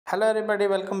Hello everybody,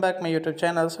 welcome back my YouTube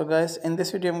channel. So guys, in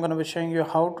this video I'm going to be showing you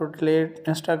how to delete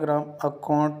Instagram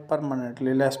account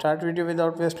permanently. Let's start video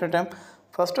without wasting time.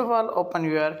 First of all, open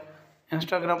your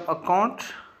Instagram account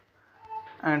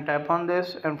and tap on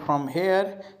this, and from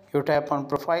here you tap on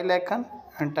profile icon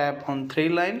and tap on three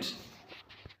lines.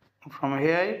 From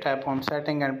here tap on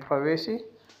setting and privacy,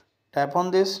 tap on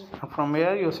this, and from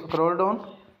here you scroll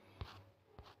down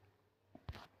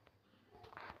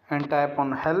and tap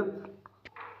on help.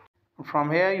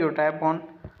 From here you tap on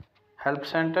help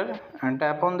center and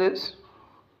tap on this.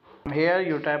 From here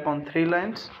you tap on three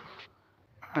lines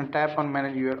and tap on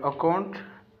manage your account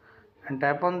and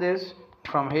tap on this.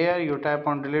 From here you tap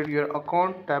on delete your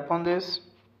account, tap on this.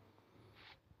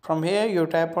 From here you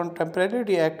tap on temporarily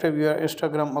deactivate your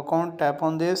Instagram account, tap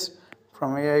on this.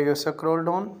 From here you scroll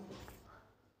down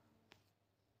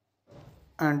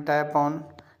and tap on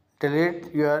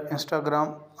delete your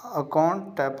Instagram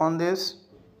account, tap on this.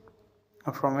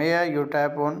 From here you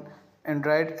tap on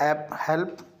Android app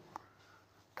help,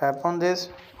 tap on this.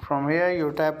 From here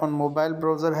you tap on mobile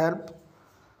browser help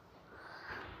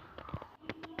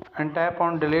and tap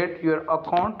on delete your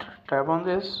account, tap on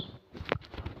this.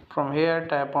 From here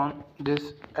tap on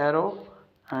this arrow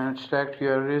and select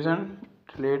your reason,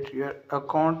 delete your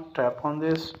account, tap on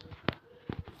this.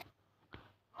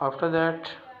 After that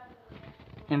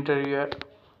enter your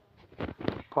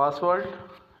password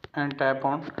and tap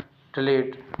on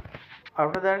delete.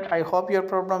 After that, I hope your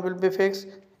problem will be fixed.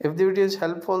 If the video is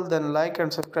helpful, then like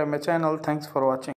and subscribe my channel. Thanks for watching.